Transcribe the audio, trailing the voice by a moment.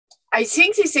I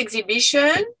think this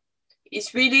exhibition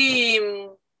is really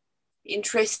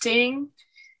interesting,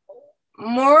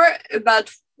 more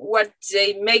about what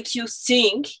they make you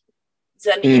think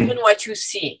than even what you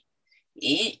see.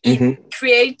 It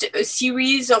creates a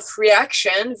series of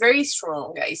reactions, very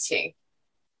strong, I think.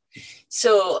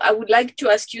 So I would like to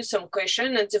ask you some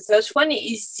questions. And the first one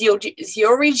is the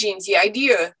origin, the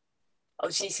idea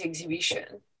of this exhibition.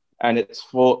 And it's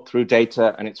fought through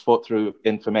data and it's fought through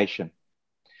information.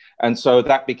 And so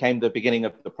that became the beginning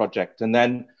of the project. And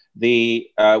then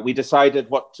we decided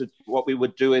what we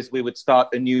would do is we would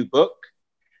start a new book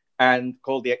and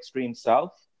called The Extreme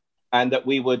Self, and that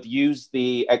we would use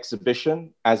the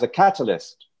exhibition as a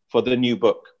catalyst for the new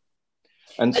book.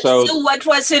 And so what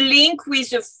was the link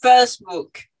with the first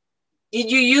book?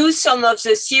 Did you use some of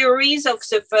the theories of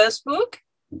the first book?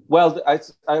 Well, I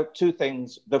have two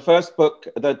things. The first book,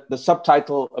 the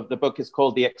subtitle of the book is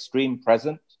called The Extreme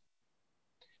Present.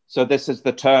 So this is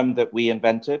the term that we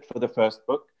invented for the first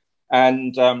book.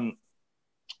 And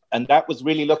that was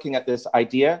really looking at this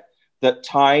idea that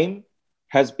time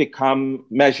has become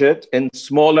measured in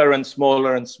smaller and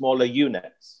smaller and smaller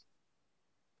units,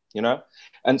 you know?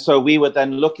 And so we were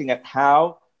then looking at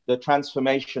how the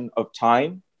transformation of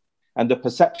time and the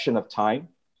perception of time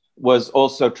was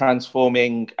also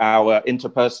transforming our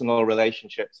interpersonal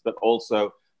relationships, but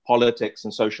also politics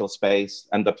and social space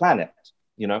and the planet,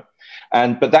 you know?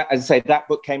 But that, as I say, that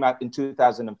book came out in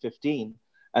 2015.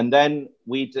 And then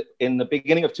in the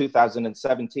beginning of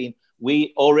 2017,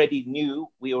 we already knew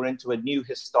we were into a new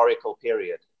historical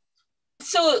period.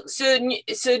 So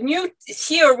new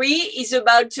theory is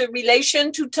about the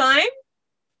relation to time?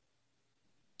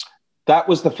 That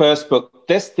was the first book.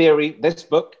 This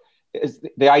book,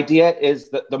 the idea is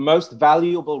that the most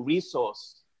valuable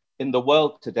resource in the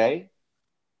world today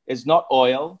is not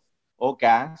oil or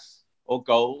gas or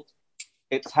gold.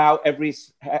 It's how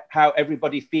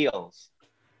everybody feels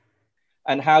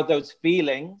and how those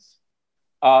feelings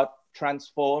are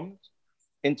transformed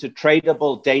into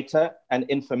tradable data and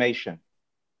information.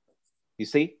 You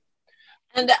see?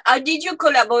 And how did you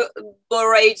collaborate,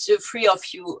 the three of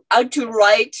you? How to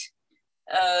write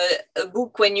a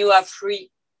book when you are free?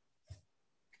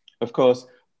 Of course.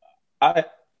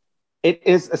 It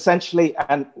is essentially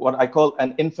what I call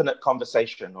an infinite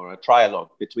conversation or a trialogue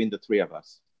between the three of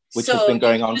us, which has been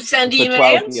going on for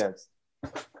 12 years.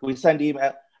 We send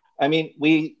email. I mean,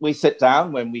 we sit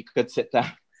down when we could sit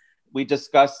down. We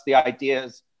discuss the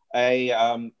ideas.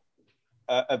 A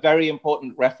very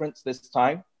important reference this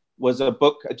time was a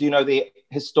book. Do you know the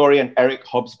historian Eric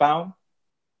Hobsbawm?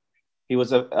 He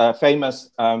was a famous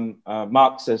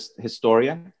Marxist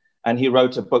historian, and he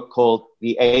wrote a book called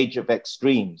The Age of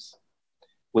Extremes,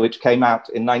 which came out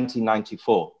in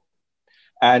 1994.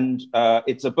 And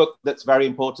it's a book that's very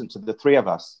important to the three of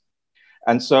us.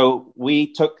 And so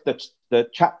we took the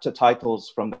chapter titles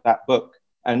from that book,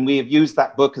 and we have used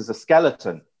that book as a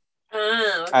skeleton.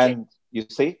 Okay. And you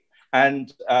see,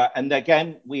 and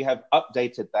again, we have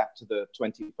updated that to the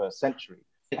 21st century.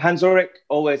 Hans Ulrich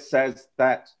always says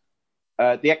that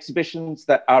the exhibitions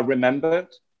that are remembered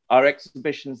are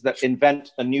exhibitions that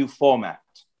invent a new format.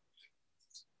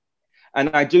 And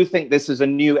I do think this is a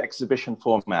new exhibition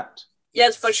format.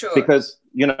 Yes, for sure. Because,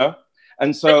 you know,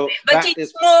 and so but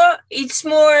it's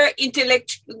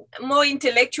more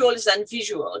intellectual than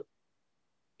visual,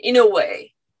 in a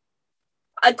way.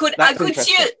 I could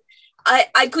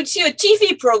see a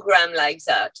TV program like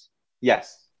that.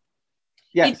 Yes.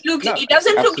 Yes. It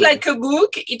doesn't look like a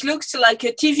book. It looks like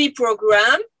a TV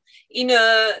program in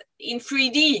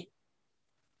 3D,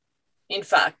 in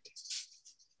fact.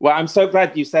 Well, I'm so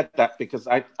glad you said that, because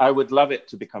I would love it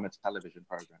to become a television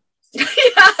program.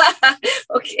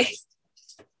 Okay.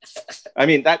 I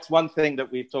mean, that's one thing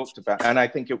that we've talked about, and I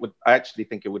actually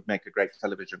think it would make a great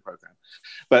television program.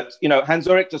 But, you know, Hans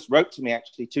Ulrich just wrote to me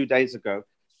actually 2 days ago,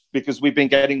 because we've been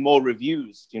getting more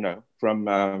reviews, you know, from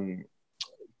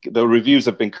the reviews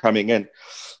have been coming in.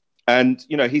 And,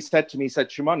 you know, he said to me,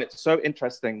 Shumon, it's so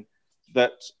interesting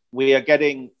that we are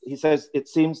getting, he says, it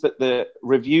seems that the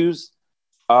reviews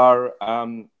are,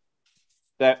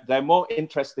 they're more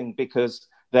interesting because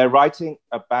they're writing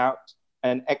about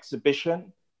an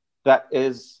exhibition that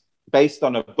is based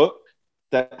on a book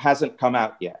that hasn't come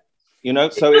out yet, you know?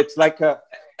 So it's like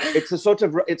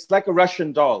it's like a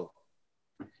Russian doll.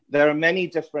 There are many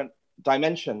different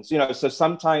dimensions, you know, so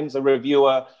sometimes a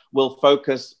reviewer will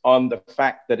focus on the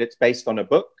fact that it's based on a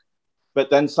book, but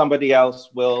then somebody else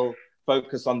will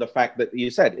focus on the fact that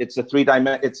you said it's a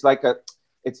it's like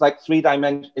it's like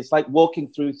it's like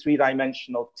walking through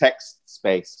three-dimensional text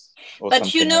space.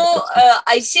 But you know,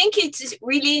 I think it's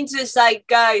really in the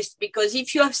zeitgeist, because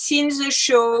if you have seen the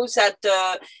shows that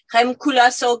Rem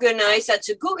Koolhaas organized at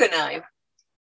the Guggenheim,